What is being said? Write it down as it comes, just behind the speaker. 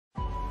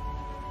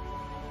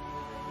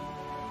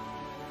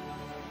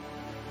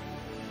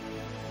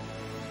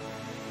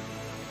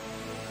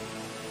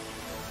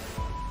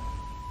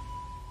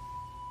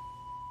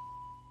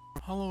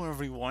Hello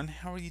everyone,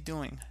 how are you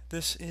doing?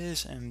 This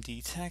is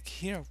MD Tech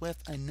here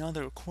with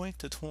another quick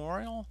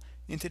tutorial.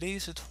 In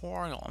today's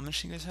tutorial, I'm going to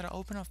show you guys how to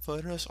open up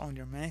photos on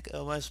your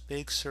macOS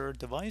Big Sur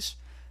device.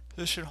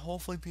 This should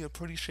hopefully be a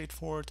pretty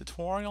straightforward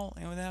tutorial,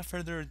 and without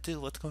further ado,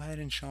 let's go ahead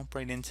and jump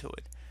right into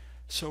it.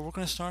 So we're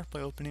going to start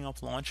by opening up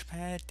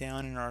Launchpad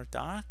down in our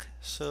dock.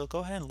 So go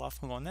ahead and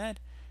left click on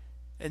that,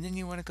 and then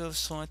you want to go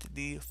select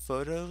the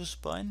Photos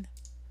button.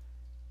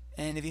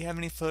 And if you have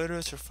any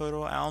photos or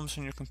photo albums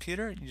on your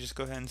computer, you just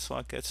go ahead and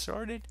select Get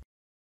Started.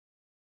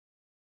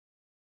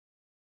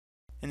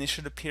 And they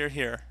should appear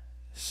here.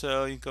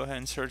 So you go ahead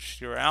and search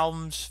your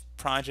albums,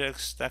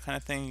 projects, that kind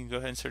of thing. You can go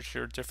ahead and search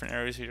your different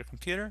areas of your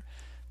computer.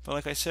 But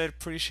like I said,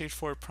 pretty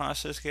straightforward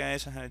process,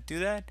 guys, on how to do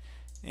that.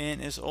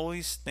 And as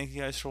always, thank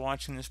you guys for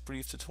watching this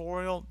brief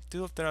tutorial.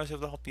 Do hope that I was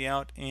able to help you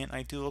out, and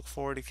I do look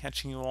forward to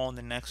catching you all in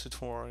the next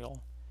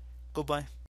tutorial. Goodbye.